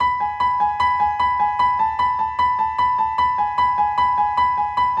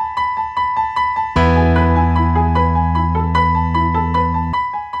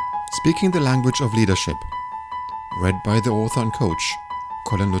Speaking the Language of Leadership. Read by the author and coach,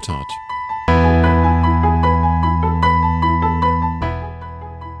 Colin Luttard.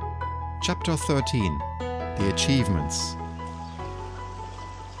 Chapter 13. The Achievements.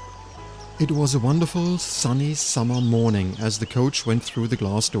 It was a wonderful, sunny summer morning as the coach went through the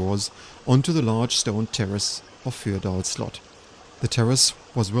glass doors onto the large stone terrace of Fyrdal Slot. The terrace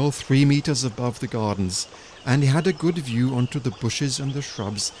was well 3 meters above the gardens, and he had a good view onto the bushes and the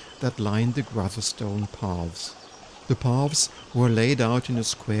shrubs that lined the gravelstone paths. The paths were laid out in a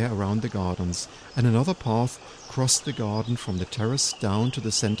square around the gardens, and another path crossed the garden from the terrace down to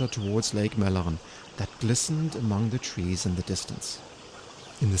the center towards Lake Mälaren that glistened among the trees in the distance.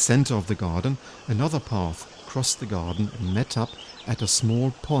 In the center of the garden, another path crossed the garden and met up at a small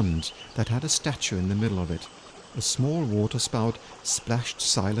pond that had a statue in the middle of it. A small waterspout splashed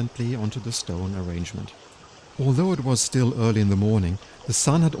silently onto the stone arrangement. Although it was still early in the morning, the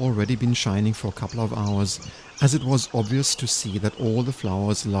sun had already been shining for a couple of hours, as it was obvious to see that all the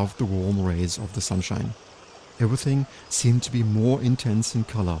flowers loved the warm rays of the sunshine. Everything seemed to be more intense in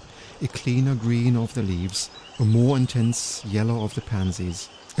color, a cleaner green of the leaves, a more intense yellow of the pansies,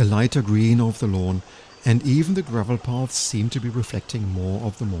 a lighter green of the lawn, and even the gravel paths seemed to be reflecting more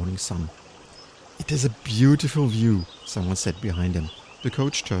of the morning sun. "It is a beautiful view," someone said behind him. The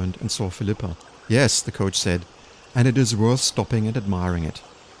coach turned and saw Philippa. "Yes," the coach said, "and it is worth stopping and admiring it.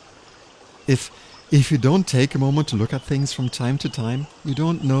 If you don't take a moment to look at things from time to time, you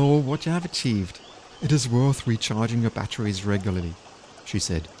don't know what you have achieved. It is worth recharging your batteries regularly," she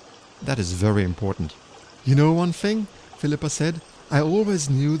said. "That is very important." "You know one thing," Philippa said, "I always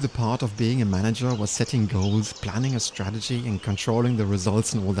knew the part of being a manager was setting goals, planning a strategy and controlling the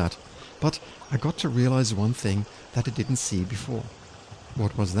results and all that. But I got to realize one thing that I didn't see before."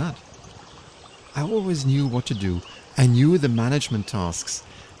 "What was that?" "I always knew what to do. I knew the management tasks,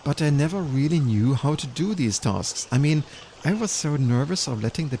 but I never really knew how to do these tasks. I mean, I was so nervous of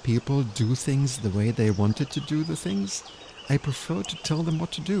letting the people do things the way they wanted to do the things. I preferred to tell them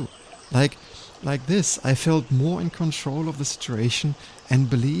what to do. Like this, I felt more in control of the situation and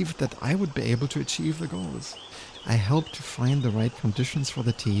believed that I would be able to achieve the goals. I helped to find the right conditions for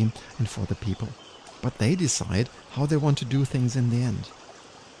the team and for the people. But they decide how they want to do things in the end."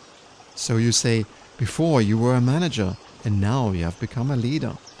 "So you say, before you were a manager, and now you have become a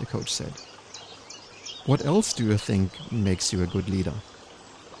leader," the coach said. "What else do you think makes you a good leader?"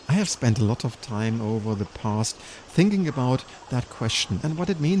 I have spent a lot of time over the past thinking about that question and what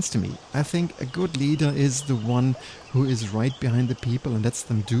it means to me. I think a good leader is the one who is right behind the people and lets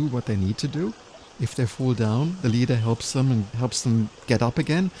them do what they need to do. If they fall down, the leader helps them and helps them get up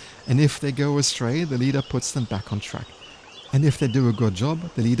again. And if they go astray, the leader puts them back on track. And if they do a good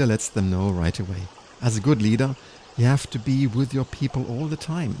job, the leader lets them know right away. As a good leader, you have to be with your people all the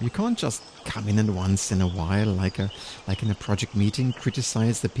time. You can't just come in and once in a while, like in a project meeting,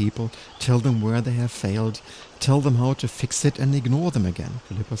 criticize the people, tell them where they have failed, tell them how to fix it and ignore them again,"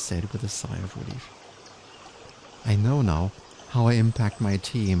 Philippa said with a sigh of relief. "I know now how I impact my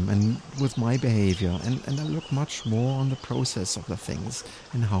team and with my behavior, and I look much more on the process of the things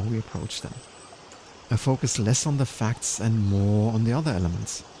and how we approach them. I focus less on the facts and more on the other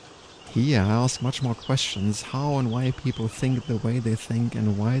elements. Here I ask much more questions, how and why people think the way they think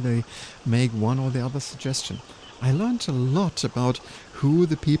and why they make one or the other suggestion. I learned a lot about who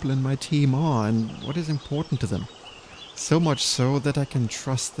the people in my team are and what is important to them. So much so that I can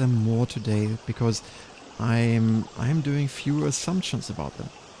trust them more today because I'm doing fewer assumptions about them.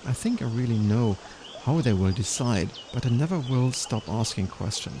 I think I really know how they will decide, but I never will stop asking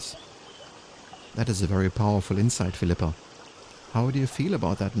questions." "That is a very powerful insight, Philippa. How do you feel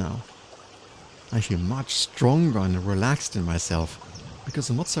about that now?" "I feel much stronger and relaxed in myself because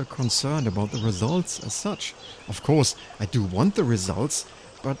I'm not so concerned about the results as such. Of course, I do want the results,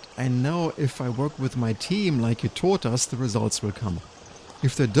 but I know if I work with my team like you taught us, the results will come.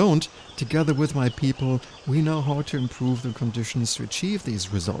 If they don't, together with my people, we know how to improve the conditions to achieve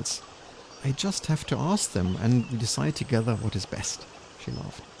these results. I just have to ask them and we decide together what is best," she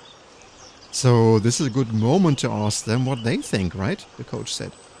laughed. "So this is a good moment to ask them what they think, right?" the coach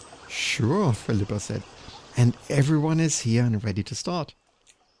said. "Sure," Philippa said. "And everyone is here and ready to start."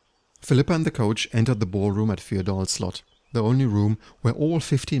 Philippa and the coach entered the ballroom at Fyrdal Slot, the only room where all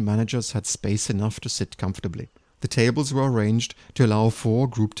 15 managers had space enough to sit comfortably. The tables were arranged to allow 4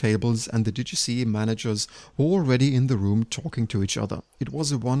 group tables, and the DGC managers were already in the room talking to each other. It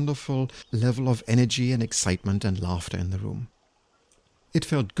was a wonderful level of energy and excitement and laughter in the room. It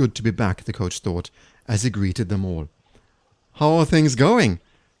felt good to be back, the coach thought, as he greeted them all. "How are things going?"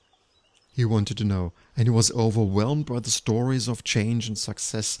 He wanted to know, and he was overwhelmed by the stories of change and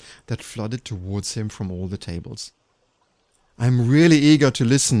success that flooded towards him from all the tables. "I'm really eager to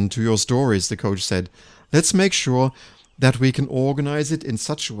listen to your stories," the coach said. "Let's make sure that we can organize it in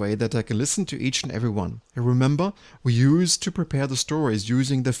such a way that I can listen to each and every one. Remember, we used to prepare the stories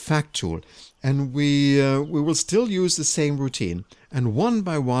using the fact tool, and we will still use the same routine. And one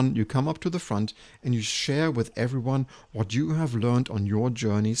by one, you come up to the front and you share with everyone what you have learned on your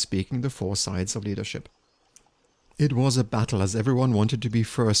journey speaking the 4 sides of leadership." It was a battle as everyone wanted to be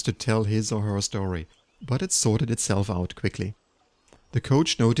first to tell his or her story, but it sorted itself out quickly. The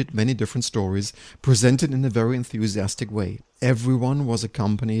coach noted many different stories, presented in a very enthusiastic way. Everyone was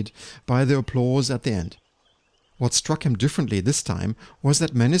accompanied by the applause at the end. What struck him differently this time was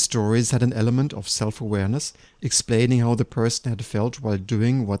that many stories had an element of self-awareness, explaining how the person had felt while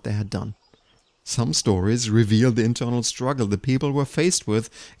doing what they had done. Some stories revealed the internal struggle the people were faced with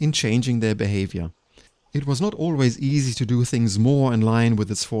in changing their behavior. It was not always easy to do things more in line with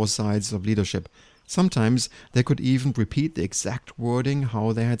its 4 sides of leadership. Sometimes they could even repeat the exact wording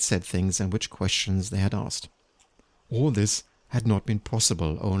how they had said things and which questions they had asked. All this had not been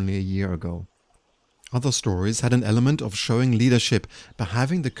possible only a year ago. Other stories had an element of showing leadership by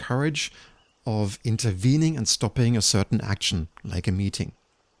having the courage of intervening and stopping a certain action, like a meeting.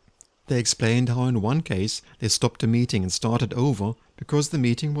 They explained how in one case they stopped a meeting and started over because the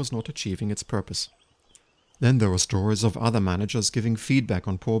meeting was not achieving its purpose. Then there were stories of other managers giving feedback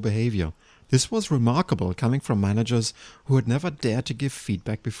on poor behavior. This was remarkable, coming from managers who had never dared to give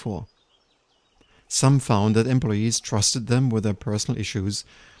feedback before. Some found that employees trusted them with their personal issues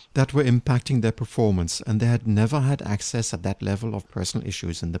that were impacting their performance, and they had never had access at that level of personal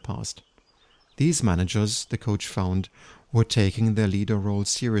issues in the past. These managers, the coach found, were taking their leader role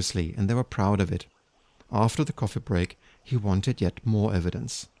seriously, and they were proud of it. After the coffee break, he wanted yet more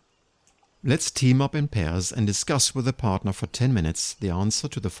evidence. "Let's team up in pairs and discuss with a partner for 10 minutes the answer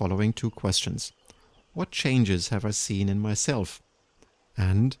to the following 2 questions. What changes have I seen in myself?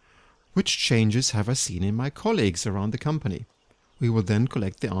 And which changes have I seen in my colleagues around the company?" We will then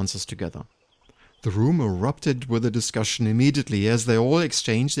collect the answers together. The room erupted with a discussion immediately as they all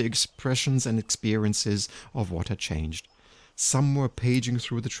exchanged the expressions and experiences of what had changed. Some were paging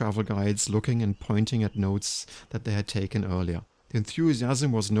through the travel guides, looking and pointing at notes that they had taken earlier. The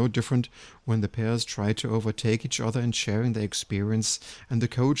enthusiasm was no different when the pairs tried to overtake each other in sharing their experience, and the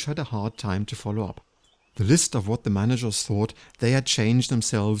coach had a hard time to follow up. The list of what the managers thought they had changed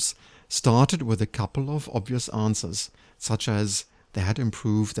themselves started with a couple of obvious answers, such as they had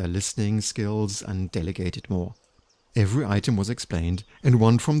improved their listening skills and delegated more. Every item was explained, and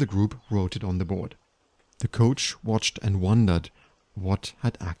one from the group wrote it on the board. The coach watched and wondered what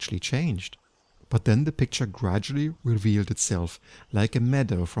had actually changed. But then the picture gradually revealed itself, like a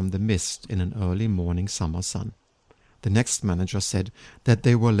meadow from the mist in an early morning summer sun. The next manager said that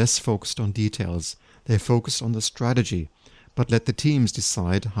they were less focused on details. They focused on the strategy, but let the teams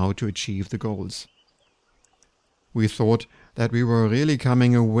decide how to achieve the goals. "We thought that we were really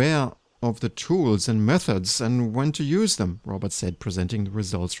becoming aware of the tools and methods and when to use them," Robert said, presenting the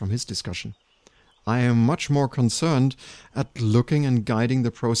results from his discussion. "I am much more concerned at looking and guiding the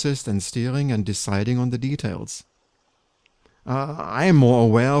process than steering and deciding on the details. I am more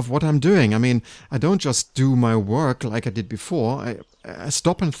aware of what I'm doing. I don't just do my work like I did before. I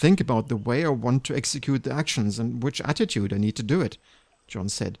stop and think about the way I want to execute the actions and which attitude I need to do it," John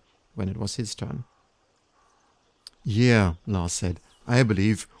said when it was his turn. "Yeah," Lars said, "I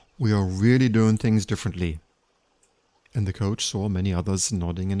believe we are really doing things differently." And the coach saw many others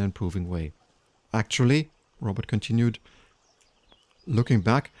nodding in an approving way. "Actually," Robert continued, "looking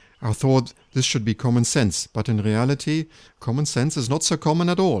back, I thought this should be common sense, but in reality, common sense is not so common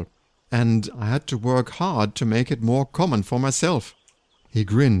at all, and I had to work hard to make it more common for myself." He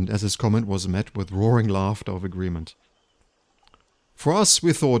grinned as his comment was met with roaring laughter of agreement. "For us,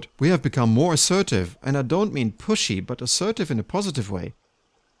 we thought, we have become more assertive, and I don't mean pushy, but assertive in a positive way.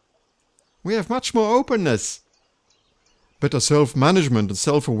 We have much more openness, better self-management and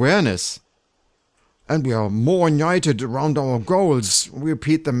self-awareness. And we are more united around our goals. We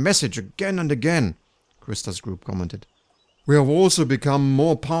repeat the message again and again," Krista's group commented. "We have also become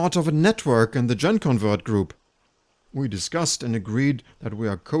more part of a network in the GenConvert group. We discussed and agreed that we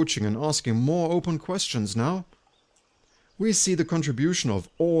are coaching and asking more open questions now. We see the contribution of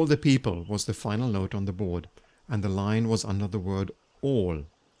all the people," was the final note on the board, and the line was under the word all.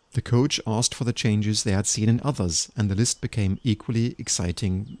 The coach asked for the changes they had seen in others, and the list became equally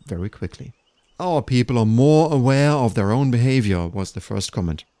exciting very quickly. "Our people are more aware of their own behavior," was the first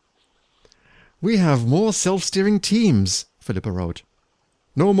comment. "We have more self-steering teams," Philippa wrote.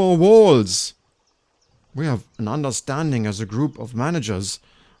 No more walls. We have an understanding as a group of managers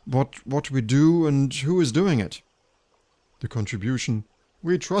what we do and who is doing it. The contribution,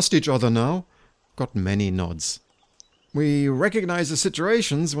 we trust each other now, got many nods. We recognize the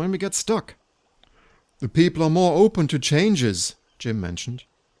situations when we get stuck. The people are more open to changes, Jim mentioned.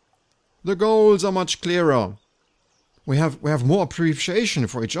 The goals are much clearer. We have more appreciation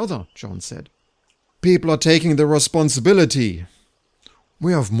for each other, John said. People are taking the responsibility.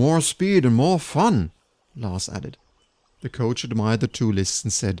 We have more speed and more fun, Lars added. The coach admired the two lists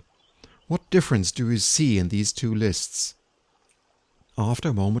and said, What difference do you see in these two lists? After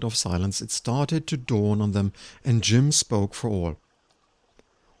a moment of silence, it started to dawn on them, and Jim spoke for all.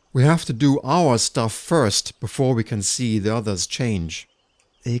 We have to do our stuff first before we can see the others change.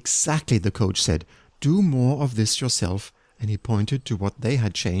 Exactly, the coach said. Do more of this yourself, and he pointed to what they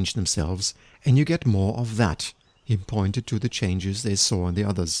had changed themselves, and you get more of that. He pointed to the changes they saw in the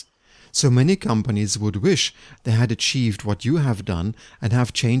others. So many companies would wish they had achieved what you have done and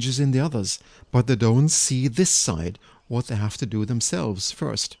have changes in the others, but they don't see this side, what they have to do themselves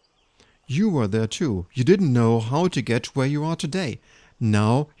first. You were there too. You didn't know how to get where you are today.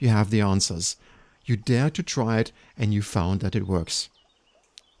 Now you have the answers. You dared to try it, and you found that it works.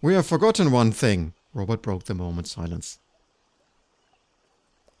 We have forgotten one thing, Robert broke the moment's silence.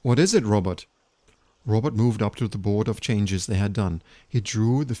 What is it, Robert? Robert moved up to the board of changes they had done. He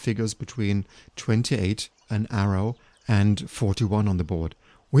drew the figures between 28, an arrow, and 41 on the board.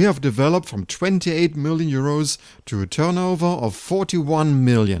 We have developed from 28 million euros to a turnover of 41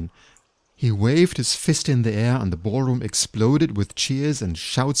 million. He waved his fist in the air and the ballroom exploded with cheers and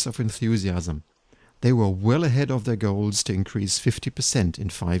shouts of enthusiasm. They were well ahead of their goals to increase 50% in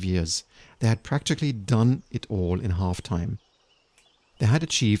 5 years. They had practically done it all in half time. They had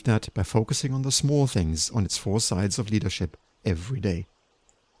achieved that by focusing on the small things on its 4 sides of leadership every day.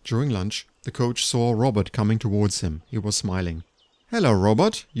 During lunch, the coach saw Robert coming towards him. He was smiling. Hello,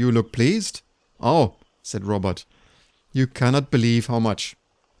 Robert. You look pleased? Oh, said Robert. You cannot believe how much.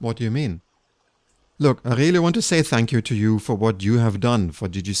 What do you mean? Look, I really want to say thank you to you for what you have done for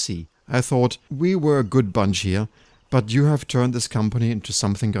DGC. I thought we were a good bunch here, but you have turned this company into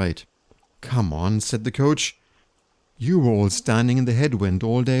something great. Come on, said the coach. You were all standing in the headwind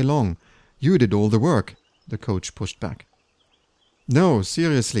all day long. You did all the work, the coach pushed back. No,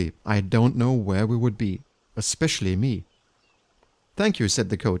 seriously, I don't know where we would be, especially me. Thank you, said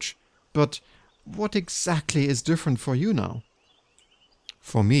the coach, but what exactly is different for you now?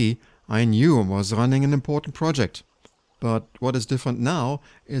 For me, I knew I was running an important project, but what is different now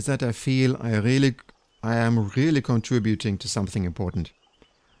is that I feel I am really contributing to something important.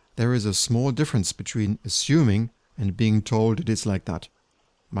 There is a small difference between assuming and being told it is like that.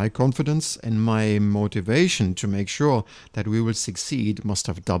 My confidence and my motivation to make sure that we will succeed must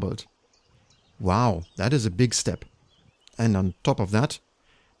have doubled. Wow, that is a big step. And on top of that,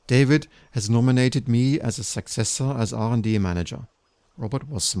 David has nominated me as a successor as R&D manager. Robert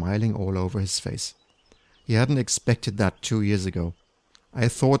was smiling all over his face. He hadn't expected that 2 years ago. I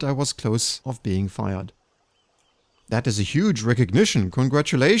thought I was close of being fired. That is a huge recognition.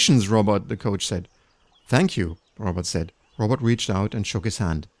 Congratulations, Robert, the coach said. Thank you, Robert said. Robert reached out and shook his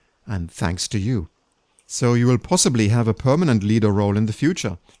hand. And thanks to you. So you will possibly have a permanent leader role in the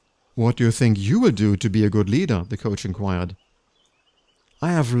future. What do you think you will do to be a good leader? The coach inquired.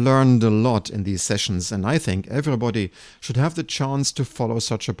 I have learned a lot in these sessions, and I think everybody should have the chance to follow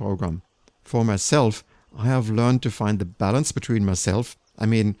such a program. For myself, I have learned to find the balance between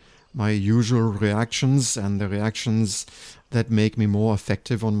my usual reactions and the reactions that make me more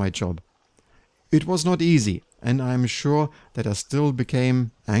effective on my job. It was not easy, and I am sure that I still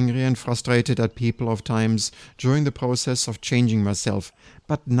became angry and frustrated at people of times during the process of changing myself,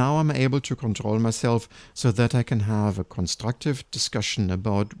 but now I'm able to control myself so that I can have a constructive discussion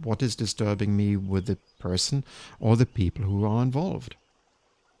about what is disturbing me with the person or the people who are involved.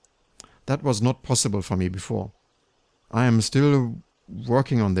 That was not possible for me before. I am still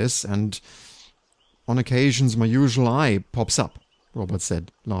working on this, and on occasions my usual eye pops up, Robert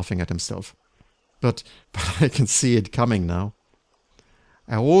said, laughing at himself. But I can see it coming now.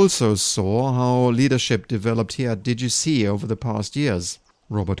 I also saw how leadership developed here at DGC over the past years,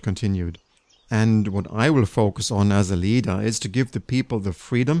 Robert continued. And what I will focus on as a leader is to give the people the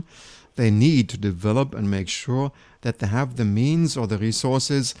freedom they need to develop and make sure that they have the means or the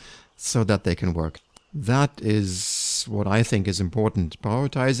resources so that they can work. That is what I think is important,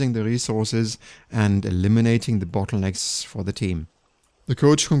 prioritizing the resources and eliminating the bottlenecks for the team. The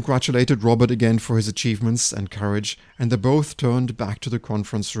coach congratulated Robert again for his achievements and courage, and they both turned back to the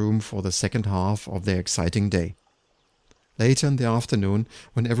conference room for the second half of their exciting day. Later in the afternoon,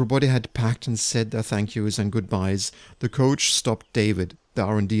 when everybody had packed and said their thank yous and goodbyes, the coach stopped David, the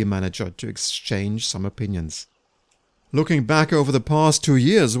R&D manager, to exchange some opinions. "Looking back over the past 2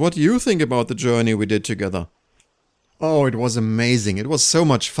 years, what do you think about the journey we did together?" "Oh, it was amazing. It was so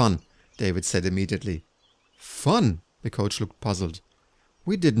much fun," David said immediately. "Fun?" The coach looked puzzled.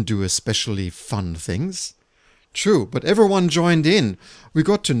 "We didn't do especially fun things." "True, but everyone joined in. We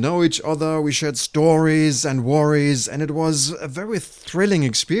got to know each other, we shared stories and worries, and it was a very thrilling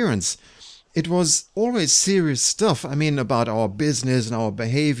experience. It was always serious stuff, about our business and our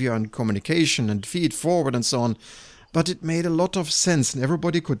behavior and communication and feed forward and so on. But it made a lot of sense and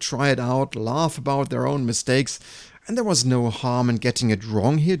everybody could try it out, laugh about their own mistakes, and there was no harm in getting it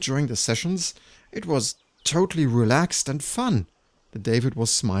wrong here during the sessions. It was totally relaxed and fun." David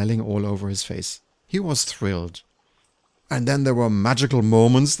was smiling all over his face. He was thrilled. "And then there were magical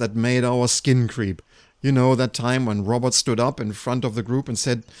moments that made our skin creep. You know that time when Robert stood up in front of the group and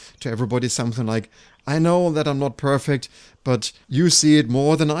said to everybody something like, 'I know that I'm not perfect, but you see it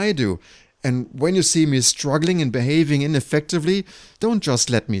more than I do. And when you see me struggling and behaving ineffectively, don't just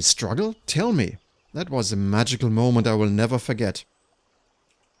let me struggle, tell me.' That was a magical moment I will never forget."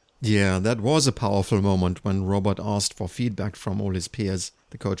 Yeah, that was a powerful moment when Robert asked for feedback from all his peers,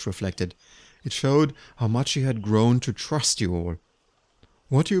 the coach reflected. It showed how much he had grown to trust you all.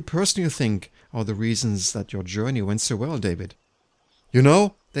 "What do you personally think are the reasons that your journey went so well, David?" "You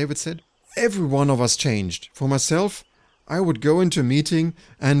know," David said, "every one of us changed. For myself, I would go into a meeting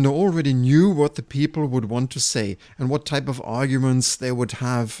and already knew what the people would want to say and what type of arguments they would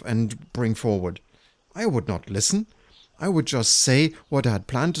have and bring forward. I would not listen. I would just say what I had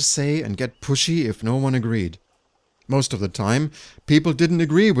planned to say and get pushy if no one agreed. Most of the time, people didn't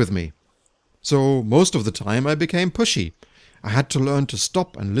agree with me. So most of the time I became pushy. I had to learn to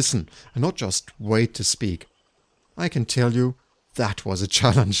stop and listen and not just wait to speak. I can tell you, that was a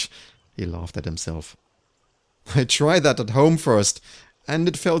challenge." He laughed at himself. "I tried that at home first, and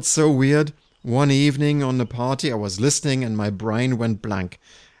it felt so weird. One evening on a party I was listening and my brain went blank.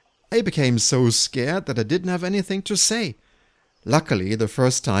 I became so scared that I didn't have anything to say. Luckily, the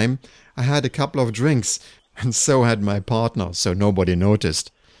first time, I had a couple of drinks, and so had my partner, so nobody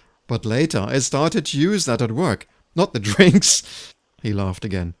noticed. But later I started to use that at work. Not the drinks." He laughed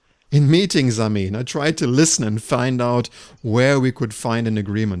again. "In meetings, I tried to listen and find out where we could find an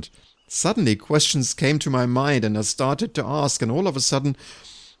agreement. Suddenly questions came to my mind and I started to ask, and all of a sudden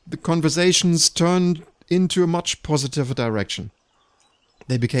the conversations turned into a much positiver direction.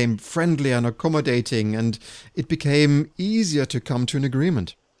 They became friendly and accommodating, and it became easier to come to an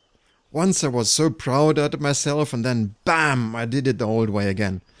agreement. Once I was so proud of myself, and then bam, I did it the old way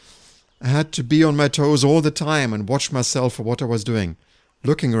again. I had to be on my toes all the time and watch myself for what I was doing.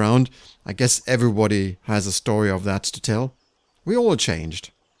 Looking around, I guess everybody has a story of that to tell. We all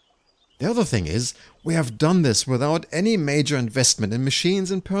changed. The other thing is, we have done this without any major investment in machines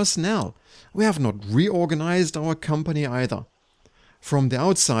and personnel. We have not reorganized our company either. From the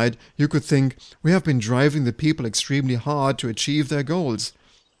outside, you could think we have been driving the people extremely hard to achieve their goals.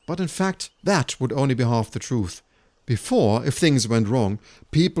 But in fact, that would only be half the truth. Before, if things went wrong,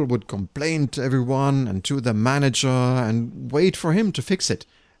 people would complain to everyone and to the manager and wait for him to fix it.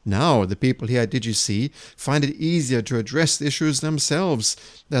 Now, the people here at DGC find it easier to address the issues themselves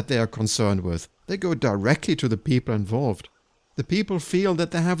that they are concerned with. They go directly to the people involved. The people feel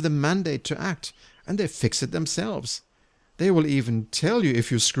that they have the mandate to act, and they fix it themselves. They will even tell you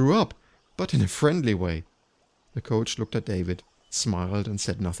if you screw up, but in a friendly way." The coach looked at David, smiled and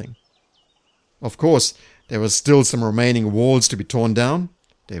said nothing. "Of course, there were still some remaining walls to be torn down,"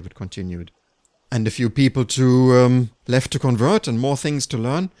 David continued. "And a few people left to convert and more things to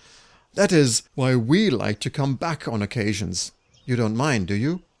learn. That is why we like to come back on occasions. You don't mind, do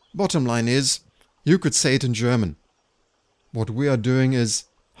you? Bottom line is, you could say it in German. What we are doing is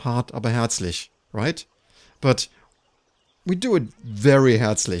hart aber herzlich, right? But we do it very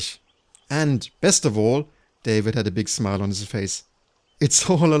herzlich. And best of all," David had a big smile on his face, "it's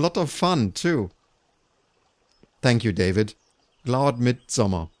all a lot of fun, too." Thank you, David. Glad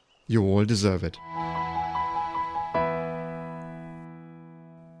Midsommer. You all deserve it.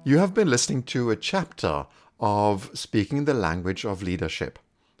 You have been listening to a chapter of Speaking the Language of Leadership,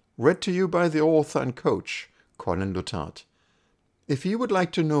 read to you by the author and coach, Colin Lutard. If you would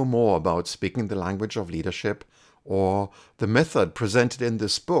like to know more about Speaking the Language of Leadership, or the method presented in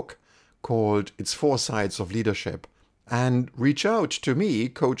this book called It's 4 Sides of Leadership, and reach out to me,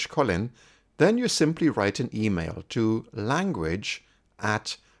 Coach Colin, then you simply write an email to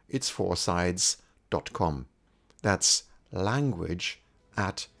language@its4sides.com. That's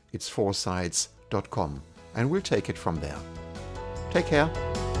language@its4sides.com. and we'll take it from there. Take care.